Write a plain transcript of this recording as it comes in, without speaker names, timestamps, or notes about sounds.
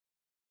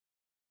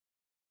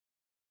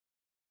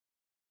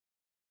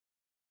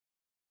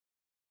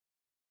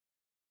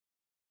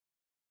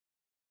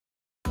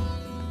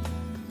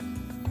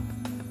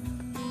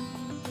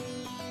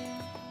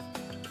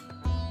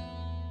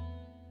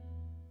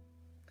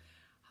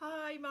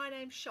Hi, my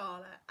name's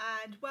Charlotte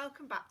and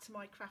welcome back to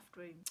my craft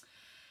room.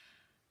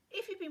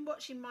 If you've been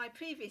watching my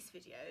previous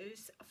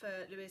videos for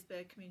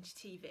Louisburgh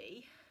Community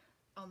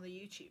TV on the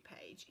YouTube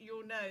page,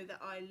 you'll know that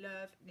I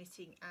love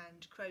knitting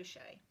and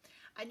crochet,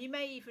 and you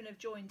may even have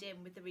joined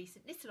in with the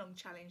recent knit along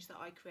challenge that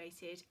I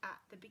created at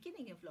the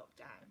beginning of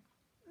lockdown.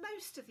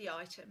 Most of the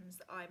items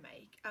that I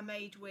make are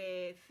made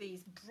with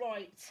these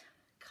bright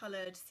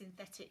coloured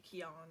synthetic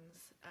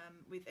yarns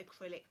with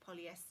acrylic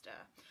polyester,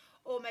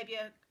 or maybe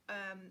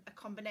a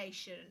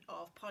combination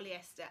of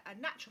polyester and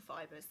natural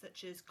fibres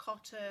such as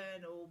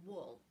cotton or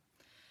wool.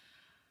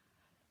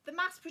 The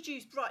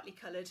mass-produced brightly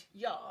coloured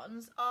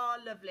yarns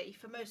are lovely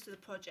for most of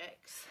the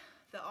projects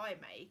that I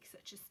make,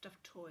 such as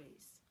stuffed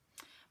toys,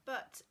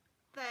 but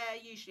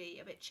they're usually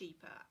a bit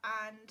cheaper,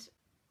 and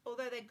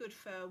although they're good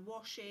for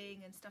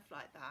washing and stuff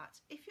like that,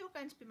 if you're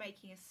going to be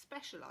making a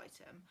special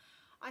item,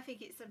 I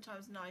think it's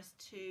sometimes nice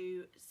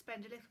to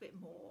spend a little bit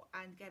more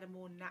and get a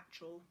more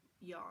natural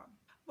yarn.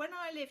 When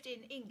I lived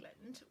in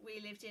England, we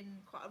lived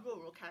in quite a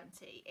rural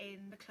county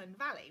in the Clun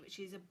Valley, which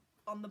is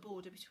on the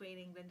border between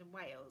England and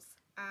Wales,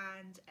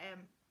 and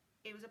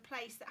it was a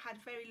place that had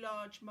a very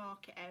large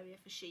market area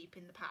for sheep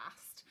in the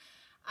past,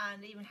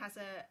 and even has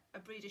a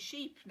breed of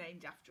sheep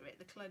named after it,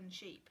 the Clun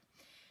sheep.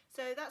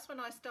 So that's when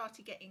I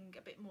started getting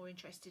a bit more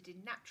interested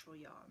in natural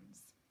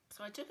yarns.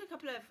 So I took a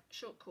couple of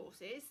short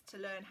courses to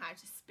learn how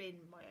to spin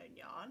my own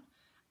yarn,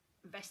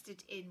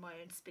 invested in my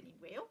own spinning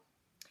wheel.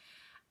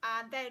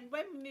 And then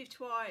when we moved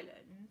to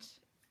Ireland,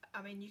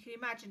 I mean, you can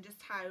imagine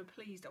just how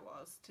pleased I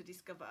was to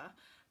discover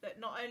that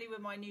not only were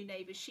my new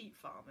neighbours sheep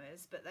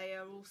farmers, but they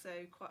are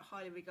also quite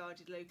highly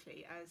regarded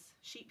locally as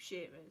sheep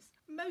shearers.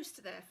 Most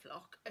of their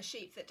flock are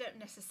sheep that don't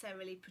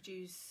necessarily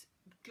produce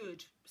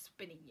good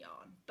spinning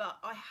yarn, but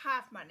I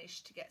have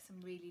managed to get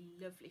some really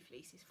lovely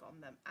fleeces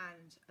from them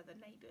and other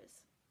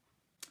neighbours.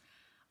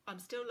 I'm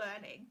still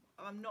learning.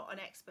 I'm not an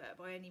expert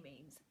by any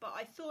means, but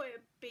I thought it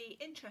would be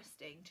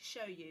interesting to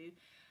show you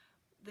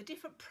the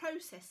different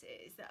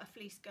processes that a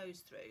fleece goes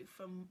through,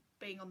 from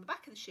being on the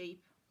back of the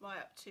sheep right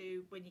up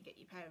to when you get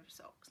your pair of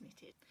socks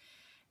knitted.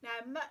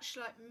 Now, much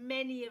like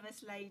many of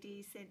us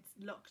ladies, since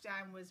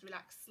lockdown was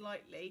relaxed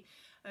slightly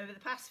over the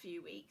past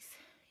few weeks,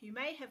 you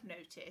may have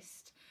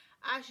noticed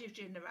as you've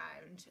driven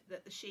around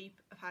that the sheep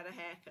have had a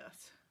haircut.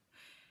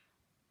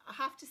 I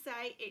have to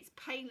say, it's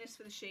painless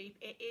for the sheep.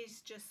 It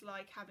is just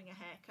like having a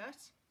haircut.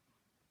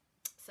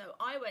 So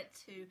I went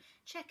to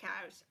check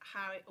out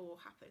how it all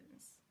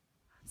happens.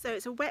 So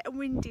it's a wet and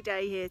windy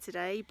day here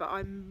today, but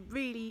I'm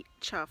really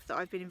chuffed that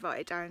I've been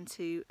invited down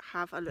to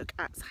have a look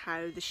at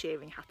how the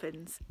shearing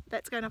happens.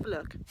 Let's go and have a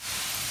look.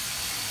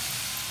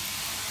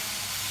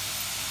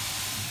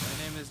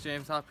 My name is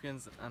James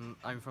Hopkins and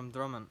I'm from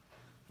Drummond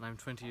and I'm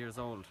 20 years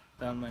old.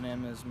 My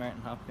name is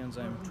Martin Hopkins,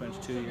 I'm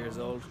 22 years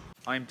old.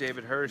 I'm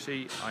David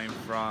Hershey, I'm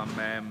from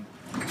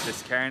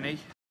Liscarney.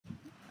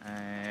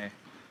 I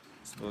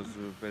suppose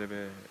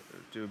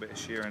do a bit of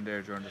shearing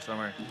there during the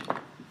summer.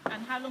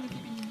 And how long have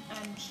you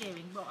been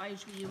shearing? What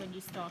age were you when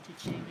you started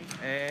shearing?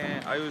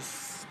 I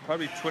was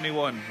probably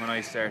 21 when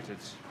I started.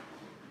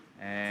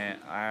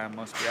 I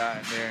must be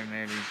at there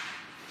nearly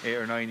 8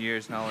 or 9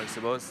 years now, I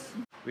suppose.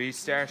 We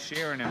start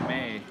shearing in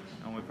May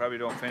and we probably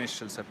don't finish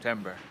till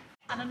September.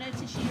 And I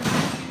noticed you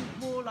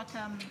wore like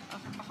a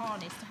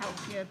harness to help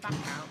your back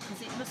out,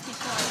 because it must be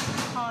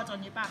quite hard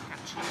on your back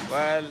actually.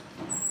 Well,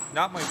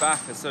 not my back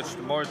as such,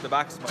 more the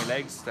backs of my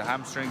legs, the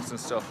hamstrings and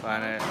stuff,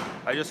 and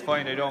I just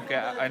find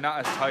I'm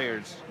not as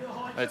tired.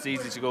 It's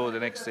easy to go the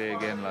next day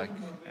again, like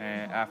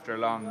after a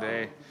long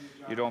day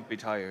you don't be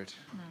tired.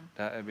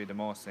 That would be the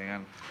most thing,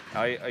 and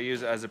I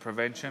use it as a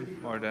prevention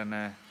more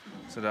than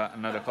so that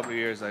another couple of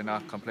years I'm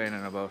not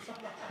complaining about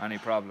any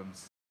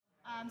problems.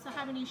 So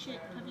how many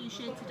have you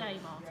sheared today,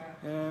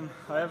 Martin?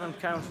 I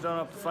haven't done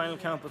up the final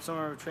count, but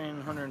somewhere between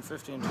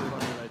 150 and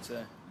 200 I'd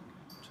say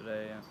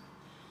today, yeah.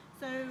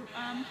 So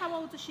how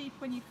old are sheep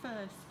when you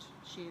first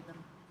shear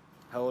them?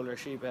 How old are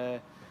sheep?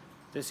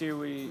 This year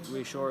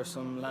we shore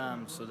some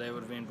lambs, so they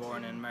would have been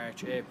born in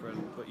March, April,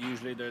 but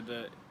usually they're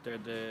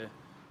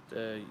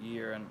the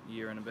year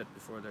and a bit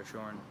before they're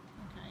shorn.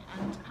 Okay,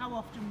 and how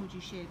often would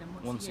you shear them?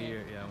 Once a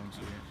year, yeah, once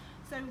a year.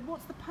 So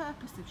what's the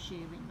purpose of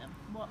shearing them?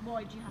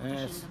 Why do you have to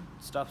shear them?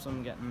 It stops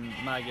them getting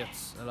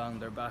maggots along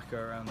their back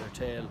or around their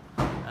tail,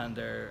 and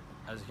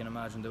as you can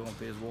imagine, they won't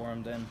be as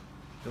warm then.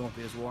 They won't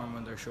be as warm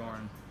when they're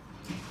shorn.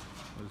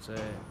 We'll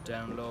say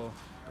down low.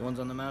 The ones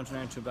on the mountain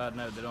aren't too bad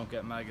now. They don't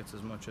get maggots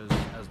as much as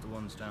the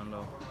ones down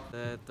low.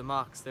 The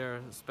mocks, they're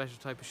a special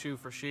type of shoe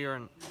for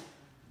shearing,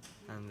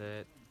 and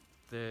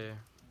they're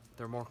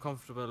more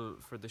comfortable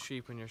for the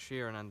sheep when you're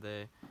shearing, and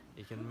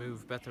you can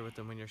move better with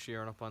them when you're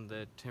shearing up on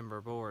the timber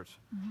board.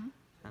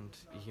 And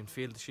you can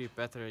feel the sheep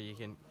better. You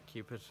can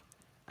keep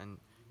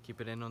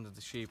it in under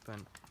the sheep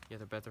and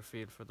get a better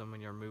feel for them when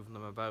you're moving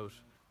them about.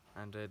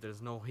 And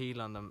there's no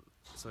heel on them,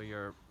 so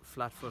you're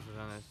flat-footed,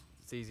 and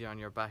it's easier on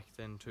your back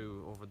then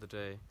too over the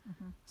day.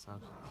 So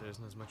there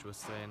isn't as much of a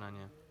strain on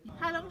you.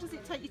 How long does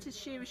it take you to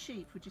shear a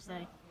sheep, would you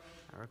say?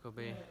 I reckon it'll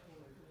be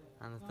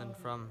anything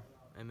from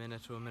a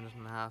minute to a minute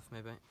and a half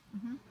maybe.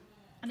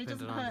 And it doesn't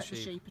depending on hurt the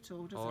sheep at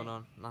all, does it? Oh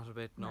no, not a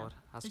bit. No, it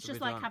has It's to be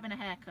just like done. having a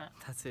haircut.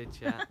 That's it.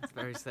 Yeah, it's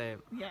very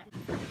same. Yeah.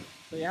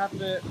 So you have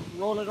to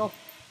roll it up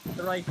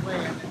the right way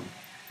and then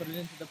put it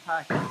into the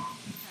pack. Okay.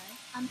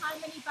 And how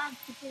many bags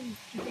of these do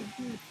you think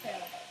you would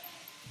fill?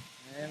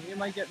 You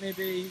might get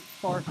maybe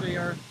 40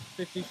 or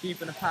 50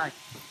 sheep in a pack.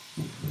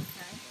 Okay.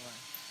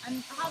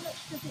 And how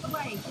much does it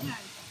weigh, do you know?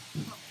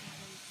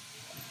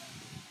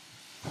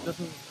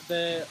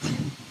 The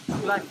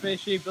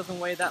black-faced sheep doesn't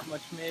weigh that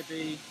much.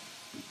 Maybe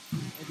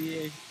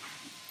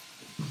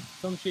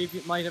some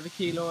sheep might have a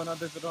kilo and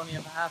others would only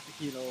have a half a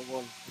kilo of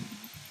wool.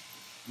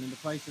 I mean, the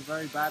price is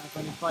very bad. It's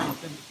only 5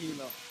 cents a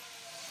kilo.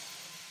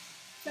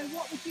 So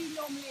what would you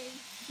normally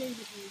do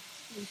with these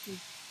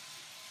fleeces?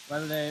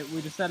 Well,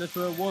 we just sell it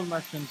to a wool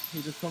merchant.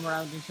 He just come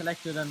around and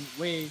collect it and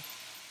weigh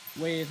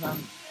it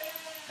on,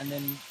 and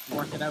then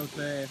work it out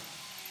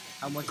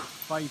how much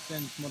 5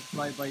 cents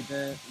multiplied by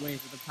the weight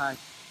of the pack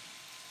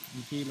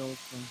in kilos.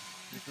 So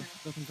it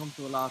just doesn't come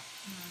to a lot.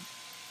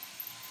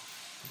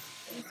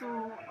 It's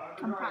all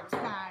compacts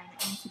down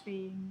into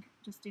being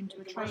just into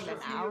a trailer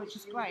now, which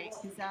is great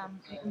because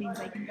it means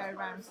they can go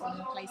around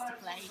from place to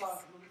place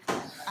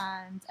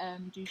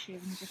and do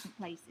shearing in different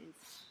places.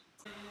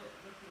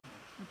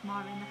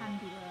 Admiring the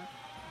handiwork.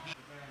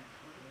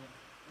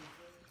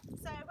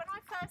 So when I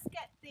first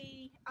get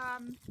the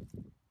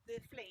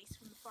fleece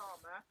from the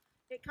farmer,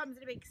 it comes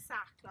in a big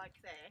sack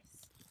like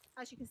this.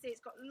 As you can see,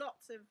 it's got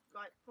lots of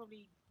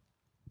probably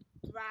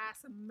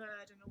grass and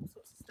mud and all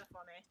sorts of stuff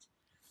on it.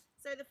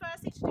 So the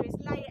first thing to do is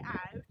lay it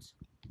out,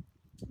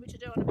 which I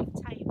do on a big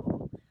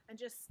table, and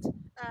just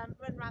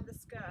run around the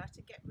skirt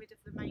and get rid of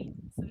the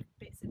main sort of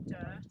bits of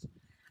dirt.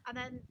 And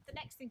then the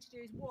next thing to do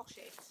is wash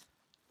it.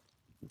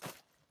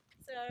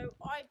 So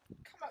I've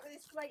come up with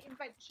this great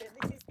invention.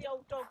 This is the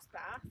old dog's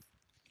bath,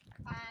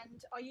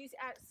 and I use it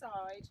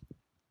outside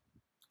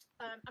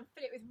and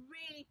fill it with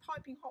really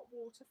piping hot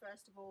water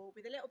first of all,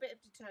 with a little bit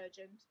of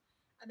detergent,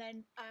 and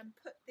then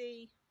put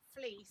the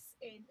fleece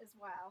in as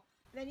well.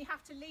 And then you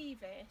have to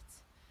leave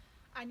it,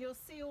 and you'll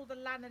see all the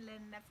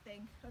lanolin and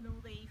everything and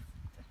all the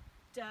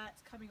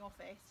dirt coming off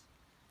it.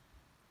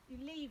 You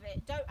leave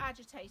it, don't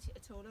agitate it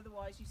at all,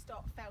 otherwise you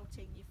start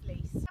felting your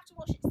fleece. You have to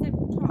wash it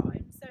several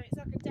times, so it's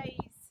like a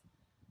day's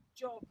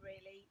job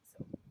really,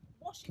 sort of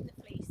washing the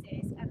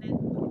fleeces and then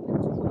putting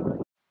them to dry.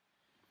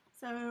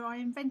 So I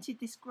invented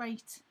this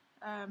great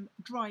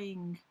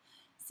drying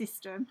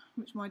system,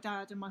 which my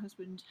dad and my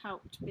husband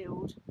helped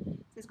build.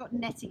 So it's got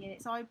netting in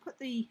it, so I put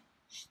the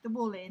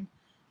wool in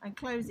and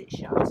close it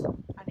shut,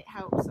 and it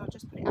helps. I'll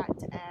just put it out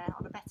to air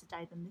on a better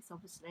day than this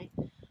obviously,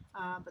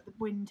 but the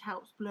wind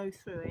helps blow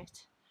through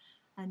it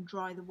and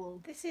dry the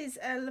wool. This is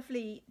a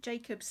lovely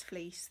Jacob's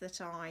fleece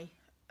that I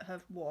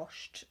have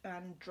washed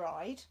and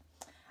dried,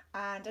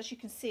 and as you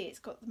can see it's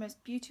got the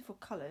most beautiful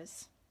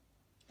colours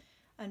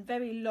and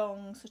very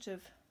long sort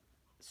of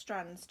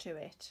strands to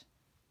it.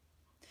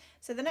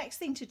 So the next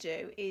thing to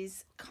do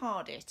is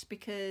card it,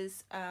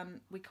 because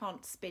we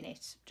can't spin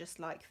it just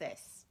like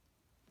this.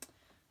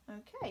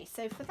 Okay,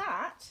 so for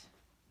that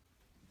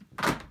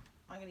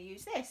I'm going to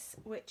use this,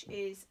 which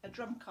is a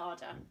drum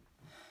carder.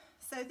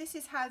 So this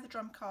is how the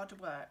drum carder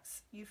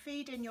works. You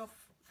feed in your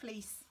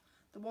fleece,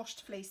 the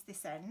washed fleece,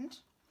 this end,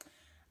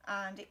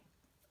 and it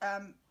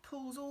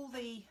pulls all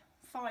the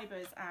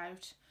fibres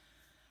out,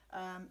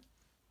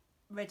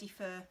 ready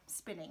for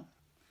spinning.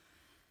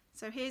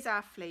 So here's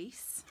our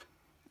fleece,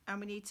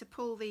 and we need to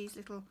pull these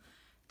little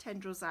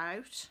tendrils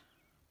out,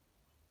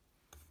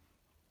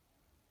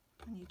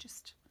 and you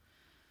just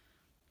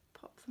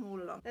pop them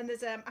all along. Then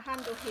there's a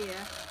handle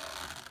here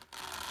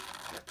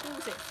that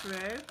pulls it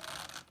through.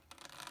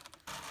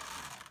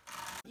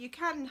 You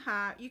can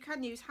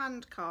use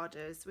hand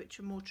carders, which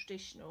are more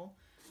traditional.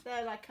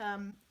 They're like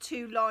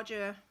 2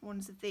 larger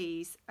ones of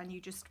these, and you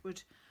just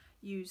would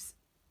use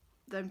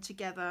them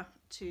together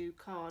to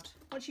card.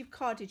 Once you've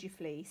carded your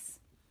fleece,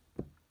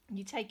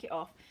 you take it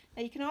off.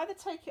 Now you can either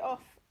take it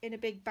off in a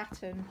big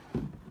batten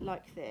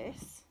like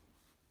this,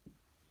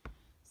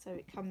 so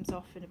it comes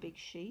off in a big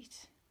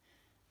sheet.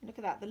 And look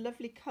at that, the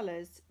lovely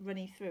colours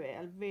running through it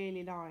are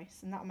really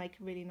nice, and that'll make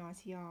a really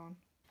nice yarn.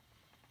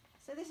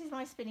 So this is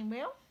my spinning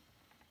wheel.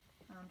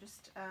 I'm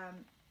just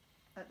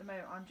at the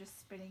moment I'm just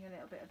spinning a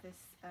little bit of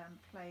this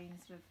plain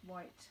sort of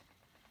white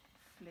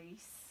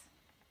fleece.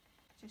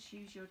 Just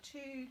use your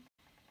 2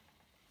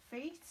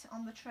 feet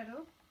on the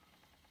treadle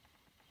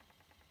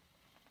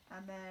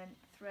and then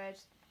thread,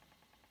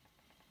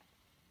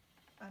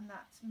 and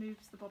that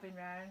moves the bobbin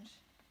round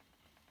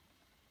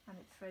and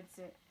it threads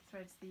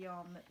the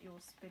yarn that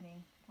you're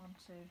spinning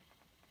onto.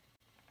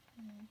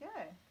 There you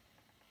go.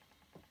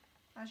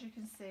 As you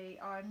can see,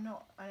 I'm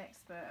not an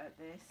expert at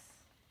this.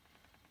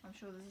 I'm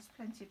sure there's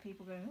plenty of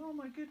people going, oh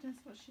my goodness,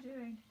 what's she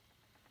doing?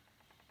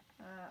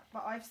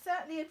 But I've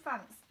certainly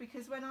advanced,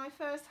 because when I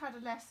first had a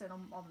lesson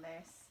on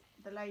this,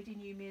 the lady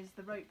knew me as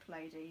the rope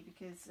lady,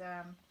 because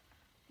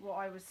what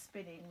I was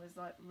spinning was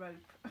like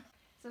rope.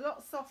 It's a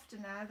lot softer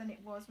now than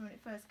it was when it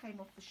first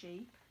came off the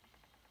sheep.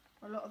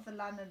 A lot of the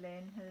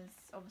lanolin has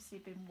obviously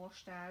been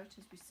washed out,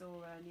 as we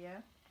saw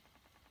earlier.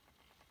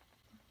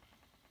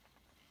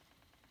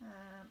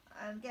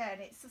 And again,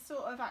 it's the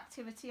sort of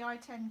activity I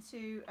tend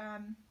to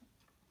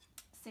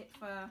sit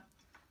for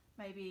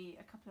maybe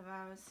a couple of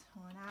hours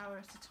or an hour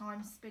at a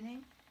time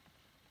spinning.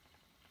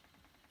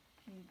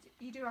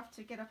 You do have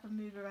to get up and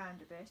move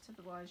around a bit,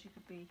 otherwise you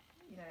could be,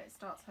 you know, it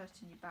starts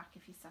hurting your back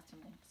if you sat in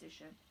one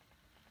position.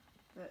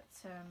 But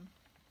it's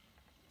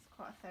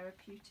quite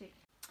therapeutic.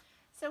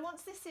 So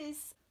once this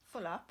is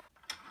full up,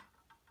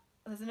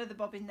 there's another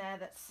bob in there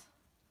that's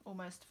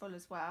almost full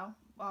as well.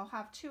 I'll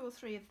have 2 or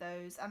 3 of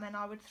those, and then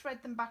I would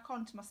thread them back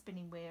onto my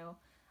spinning wheel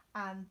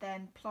and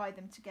then ply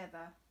them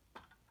together.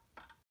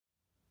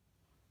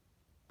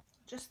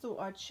 Just thought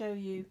I'd show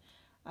you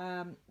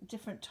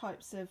different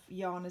types of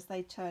yarn as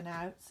they turn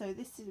out. So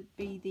this would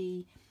be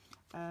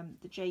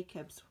the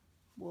Jacob's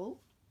wool.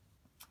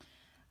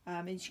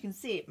 As you can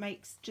see, it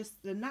makes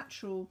just the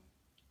natural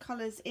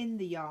colours in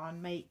the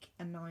yarn make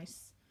a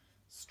nice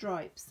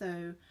stripe.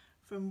 So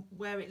from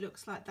where it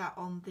looks like that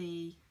on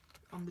the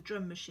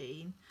drum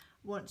machine,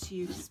 once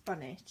you've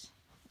spun it,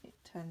 it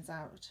turns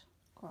out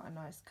quite a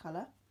nice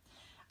colour.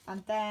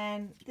 And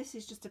then this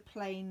is just a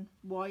plain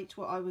white,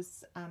 what I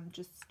was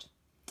just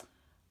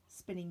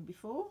spinning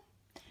before.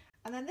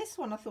 And then this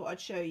one I thought I'd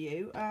show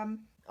you.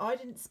 I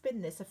didn't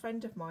spin this, a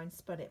friend of mine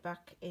spun it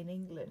back in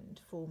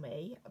England for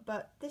me,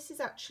 but this is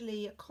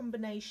actually a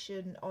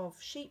combination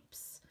of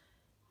sheep's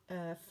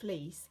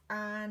fleece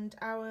and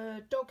our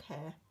dog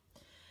hair.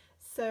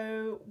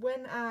 So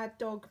when our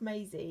dog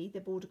Maisie,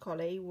 the border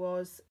collie,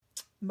 was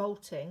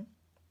molting,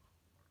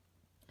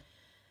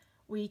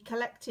 we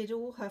collected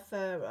all her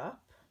fur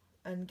up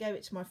and gave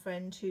it to my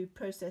friend, who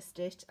processed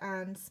it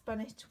and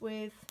spun it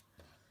with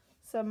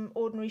some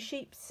ordinary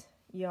sheep's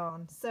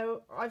yarn.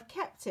 So I've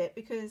kept it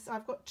because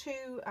I've got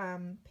 2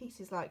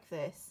 pieces like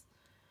this.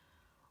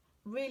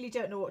 Really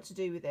don't know what to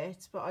do with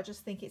it, but I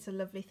just think it's a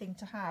lovely thing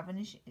to have, and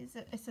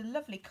it's a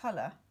lovely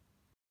colour.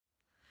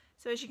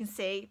 So as you can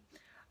see,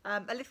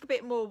 a little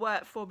bit more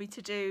work for me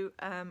to do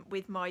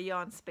with my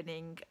yarn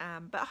spinning,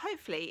 but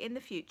hopefully in the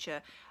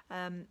future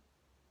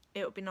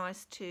it would be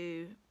nice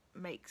to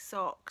make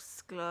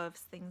socks,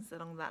 gloves, things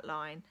along that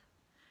line.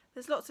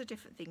 There's lots of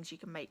different things you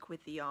can make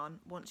with the yarn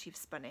once you've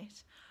spun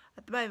it.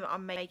 At the moment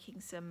I'm making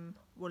some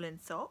woolen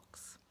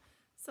socks.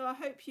 So I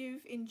hope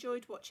you've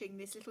enjoyed watching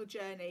this little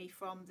journey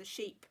from the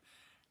sheep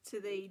to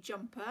the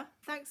jumper.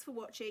 Thanks for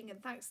watching,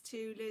 and thanks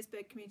to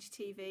Louisburgh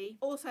Community TV.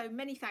 Also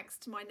many thanks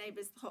to my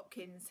neighbours the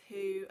Hopkins,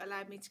 who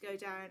allowed me to go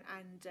down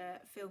and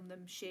film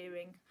them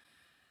shearing.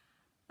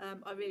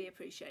 I really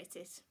appreciate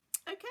it.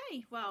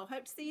 Okay, well,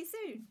 hope to see you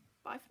soon.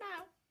 Bye for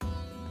now.